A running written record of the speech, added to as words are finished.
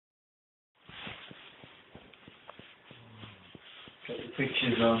Put the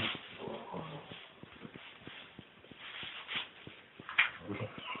pictures on.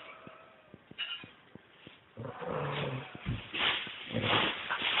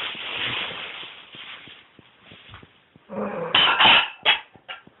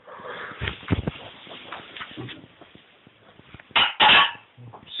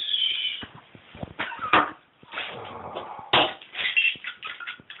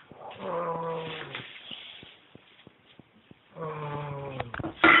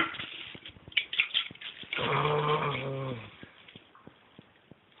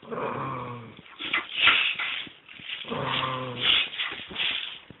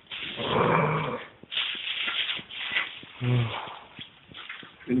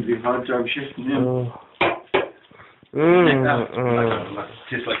 It's going to be a hard job shifting him.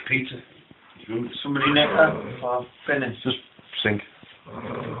 Tastes like pizza. Somebody neck that for finish. Just sink.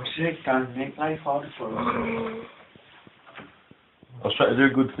 Sick, Dan, make life harder for us. I was trying to do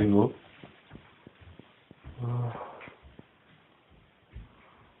a good thing though.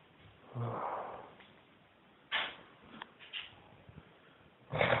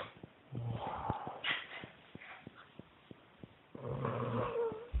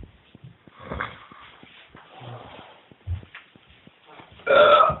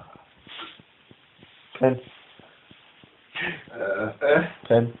 Pen.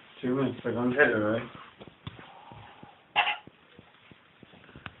 10. 2 minutes, we're going to hit it, right?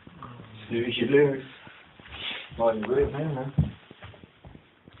 See what you lose. Well, you will, man.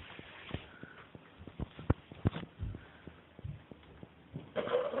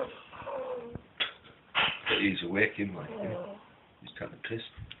 He's awake him, like, you know. He's kind of pissed.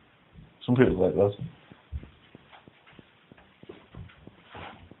 Some people like that.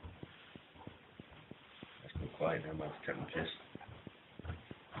 Let's go quiet now, man. He's kind of pissed.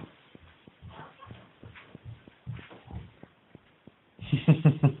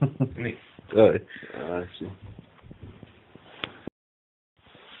 Isn't he? Oh, I see.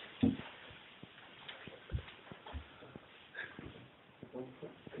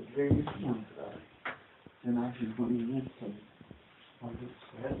 And I should put you in so I'll just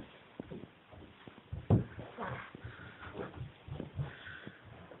sweat.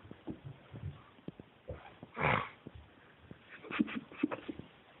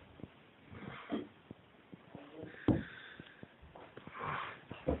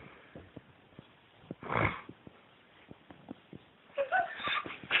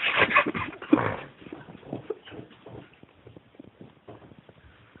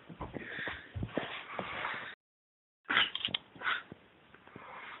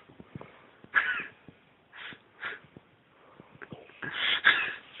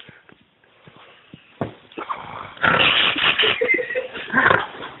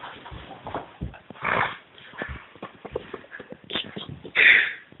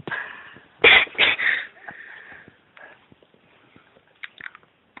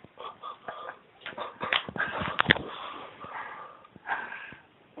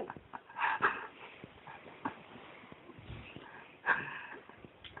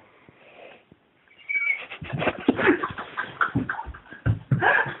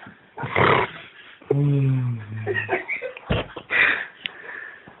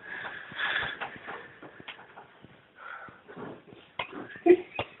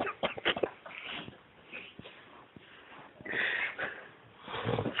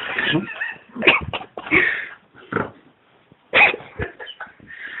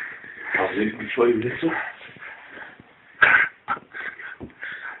 Show you this one.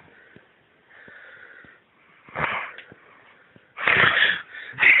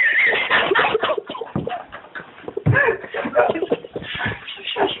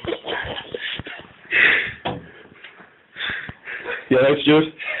 Yeah, thanks, Stuart.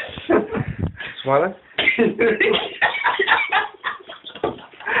 Smiling?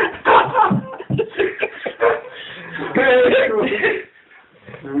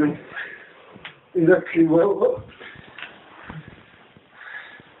 Exactly well.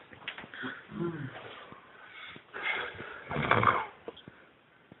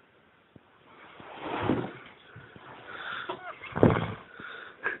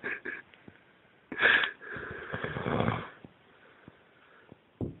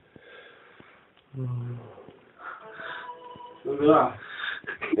 Look at that.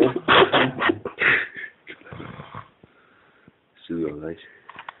 Still alright.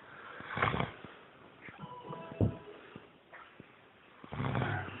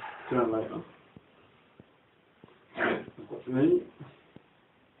 Turn light on. What's the name?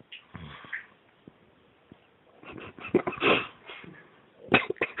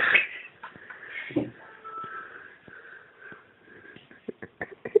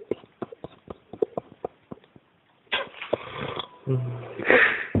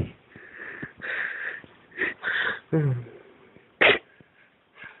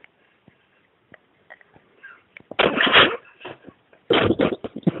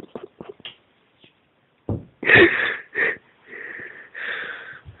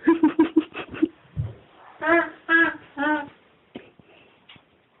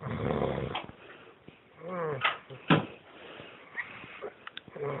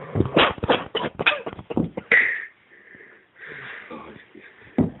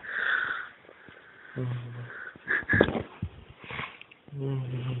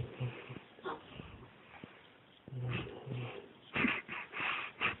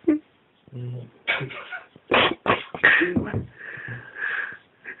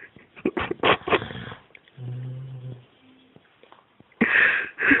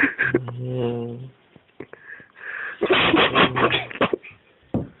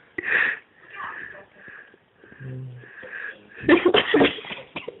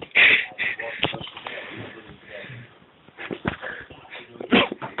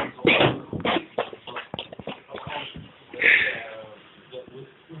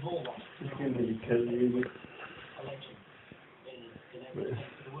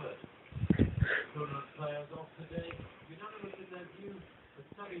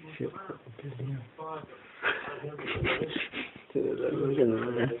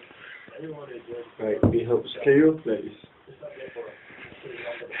 Right, can you help scale up, please?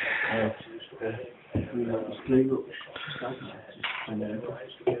 Scale up. And then, do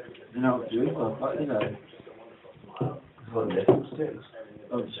it, well, what did I? Upstairs.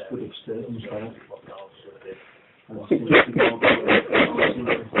 I'll just put it upstairs and try it.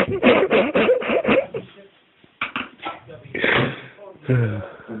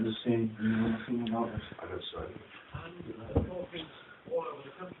 I'm just saying, nothing about it. I don't say.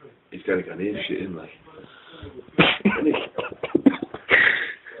 He's got to go near shit in, like.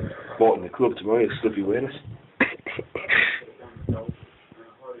 Bought in the club tomorrow, it's stuffy awareness.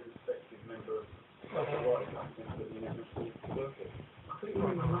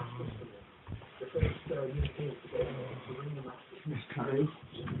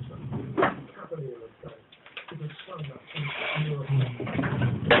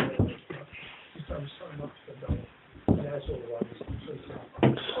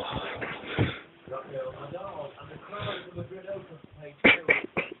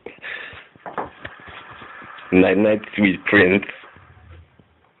 Night, sweet prince.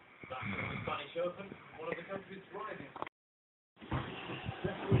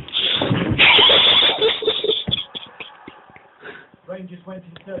 Rangers went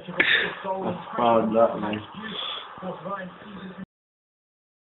in search of a stolen Proud of that, man.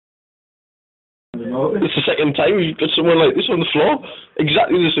 It's the second time we've got someone like this on the floor,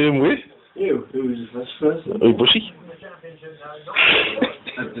 exactly the same way. Ew, who was the first person? Oh, Bushy.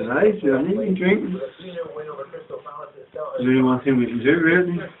 That's nice, you haven't even drinking. Is there any more thing we can do,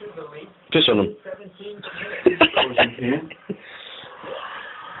 really? Piss on him.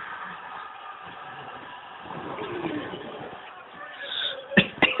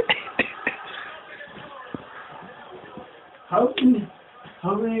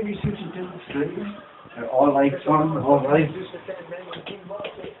 How many of you since you did the sleeping? All lights on, all lights.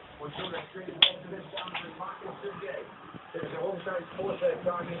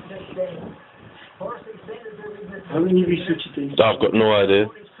 How many research you did? I've got no idea.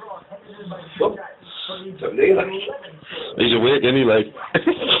 He's awake, isn't he, like?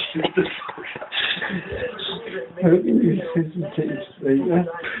 How many research you did?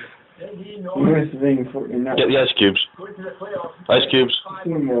 Where's the thing fucking now? Get the ice cubes. Ice cubes.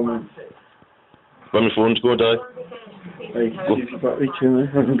 One moment. When my phone's going to die. Right, see if you've got each other.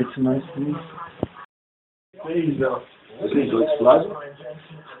 I can get some ice cream. Please, though. This is like flood.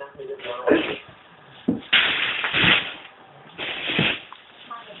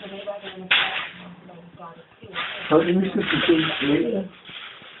 How do we substitute later?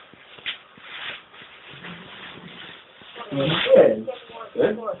 He did.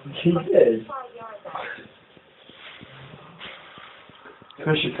 He did.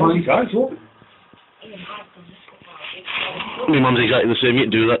 Pressure point. My mum's exactly the same, you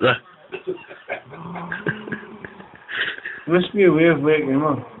can do that there. There must be a way of waking him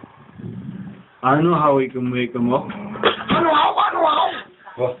up. I know how we can wake him up.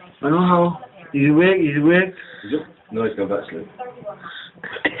 What? I know how. He's awake, Is it? No, he's gone back to sleep.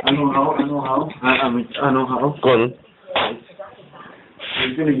 I know how. I know how. Go on.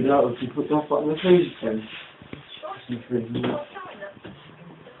 He's gonna get out if you put that back in the freezer again.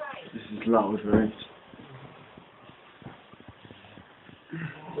 This is loud, right?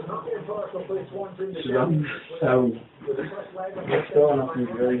 So that's how What's going on is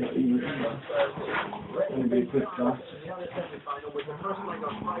very easy. It's going to be a quick class.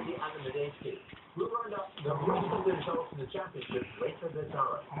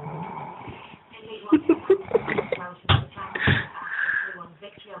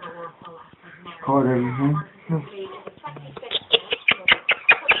 Record everything.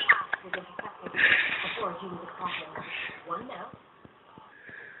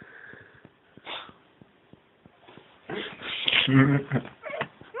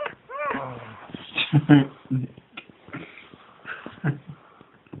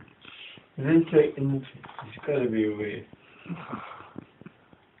 Then taking it's gotta be weird.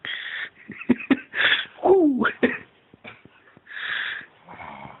 Ooh.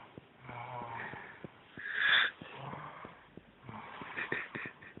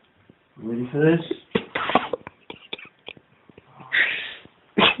 Ready for this?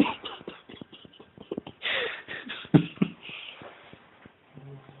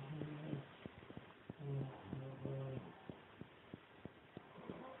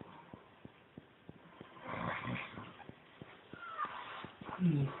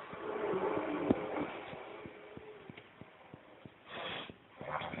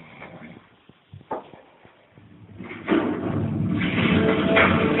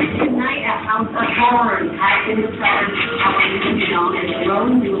 Tonight, a house of horrors has been discovered following known as the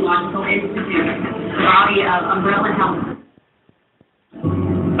Rome Neurological Institute, the body of Umbrella Health.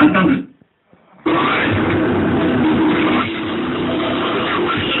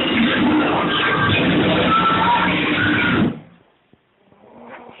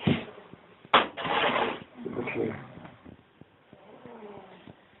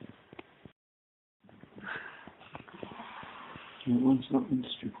 It wants nothing to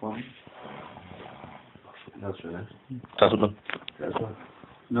be quiet. That's right. Doesn't it? That's right.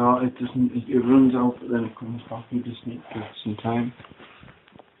 No, it doesn't. It runs out, but then it comes back. You just need to give it some time.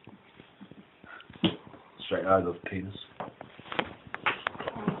 Straight out of penis.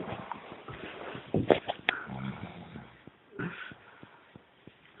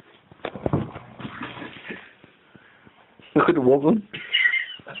 Look at the woman.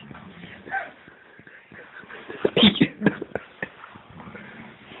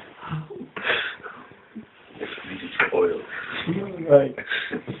 Oil. Right.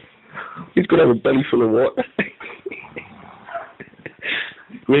 He's gonna have a belly full of water.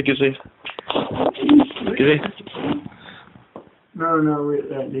 Where is he? Is he? No, wait,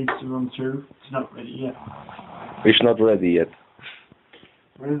 that needs to run through. It's not ready yet. It's not ready yet.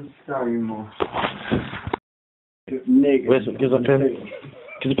 Where's the starting more? Negative. Where's it? Give us a pen.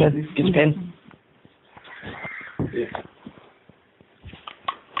 Give us a pen. Give us a pen. Yeah.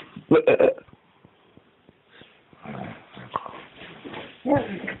 Look,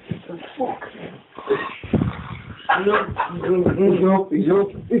 He's up.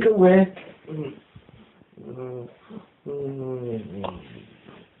 He can wait.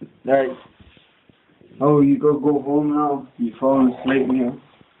 Right. Oh, you go home now. You're falling asleep now.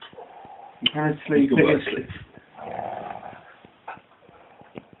 You can't sleep. You can't sleep.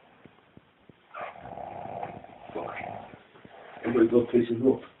 I'm going to go piece of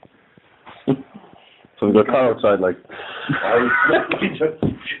rope. So we've got a car outside, like.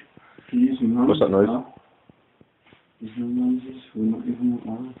 What's that noise? There's no noises. We're not even that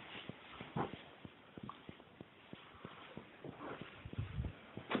loud.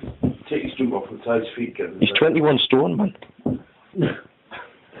 Take your stump off and tie his feet together. He's 21 stone, man.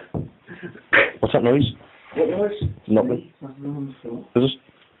 What's that noise? What noise? Nothing. There's no one still. Is it?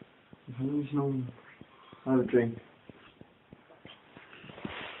 There's no one. Have a drink.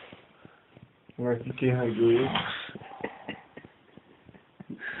 Right, to see how good it is.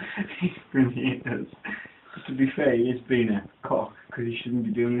 He is. To be fair, he's been a cock, because he shouldn't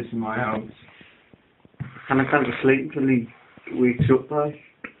be doing this in my house. And I can't sleep until he wakes up, like.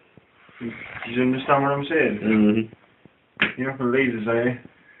 Do you understand what I'm saying? Mm-hmm. You're not going to leave us, are you?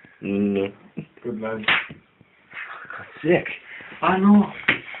 No. Good lad. Sick. I know.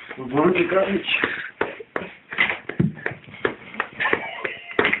 We're going to the garage.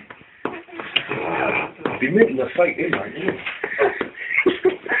 Be making a fight in, aren't you?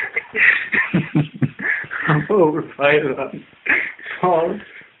 I'm over that. Paul,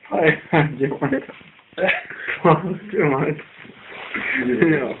 do you want it? Paul, do you want it?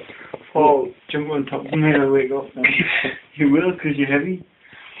 No. Paul, jump on top of me and I'll wake up now. You will, because you're heavy.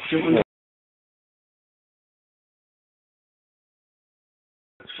 Jump on top.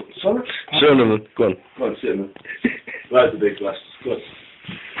 Sorry? Cinnamon, go on. Go on, sit in there. Where's the big glass? Go on.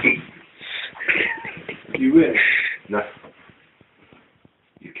 You will? No.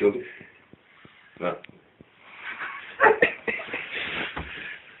 You killed it? No.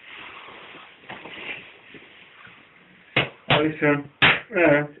 son.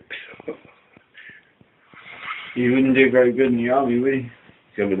 You wouldn't do very good in the army, would you?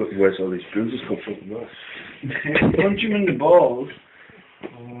 Yeah, but look where's all these bruises come from. Punch him in the balls.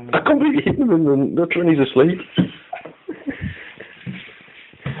 I can't believe hitting him and that's when he's asleep.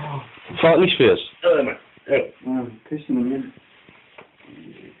 Fart in his face. Oh, man. Pissing him in.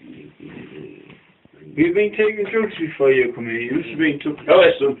 You've been taking drugs before you come here. You must have been took. Oh,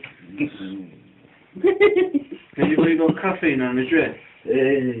 yes, son. Anybody got caffeine on the dress?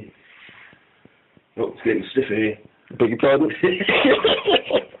 Hey. Oh, it's getting stiffer here. Beg your pardon?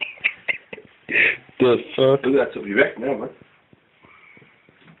 The fuck? Look, that's up your back now, man.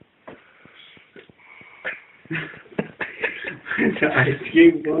 The ice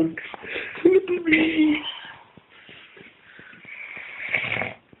cube one.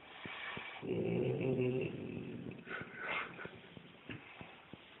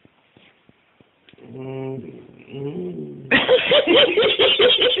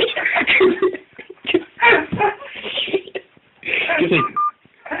 Is he?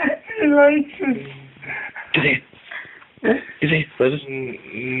 He likes it. Is he? Is he? Where's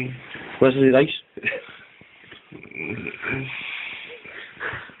it? Where's the ice?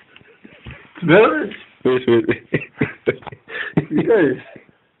 Smell it. Wait. You guys.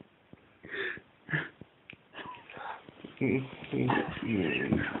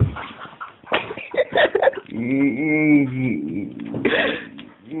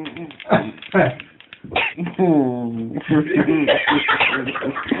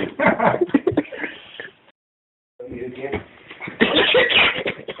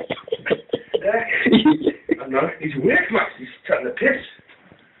 No, he's awake, Max. He's taking the piss.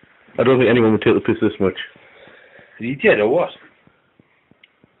 I don't think anyone would take the piss this much. Is he dead or what?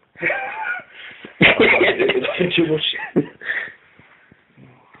 Too much.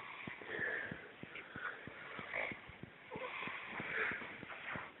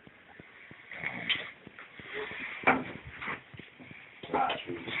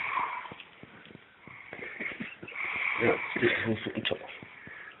 Yeah, this whole fucking top.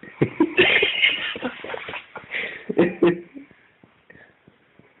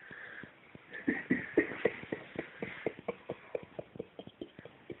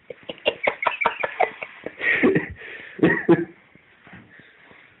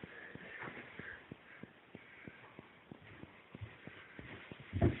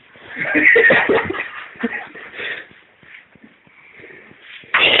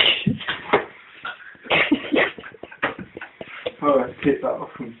 Oh, I take that off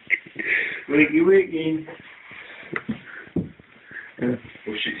him. Wakey.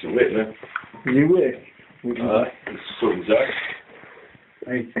 Oh, shit, it's awake now. Are you awake? It's sun's out.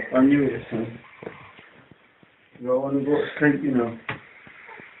 Hey, I knew it, son. You don't want to go to sleep, you know.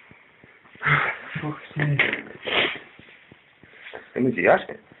 Fuck's sake. How much are you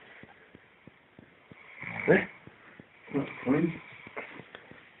asking? That's fine.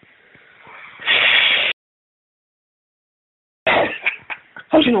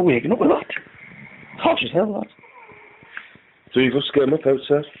 How's he not waking up with that? Hot as hell, that. So you go scare him up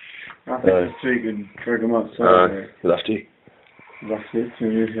outside? I think it's so you can drag him outside. You'll have to. That's it, so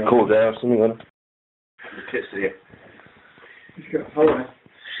yeah. Cool day or something on it. The piss here. He's got hollow.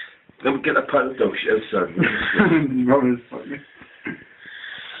 Then we get that pile of dog shit outside. Rubber's fucking.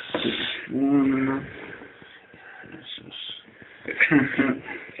 No.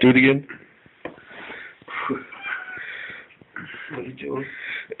 Do it again. What are you doing?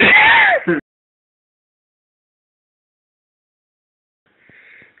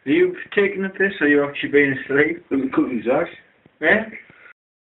 Are you taking a piss or are you actually being asleep? Look at Cookie's eyes. Yeah?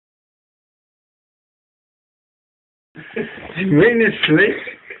 You being asleep?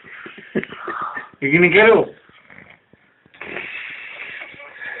 You're gonna get up?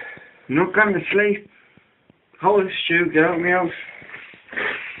 You're not going to sleep. Hold it, Stu, get out of my house.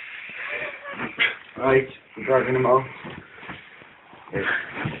 Right, I'm dragging him out.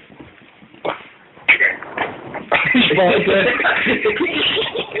 It's my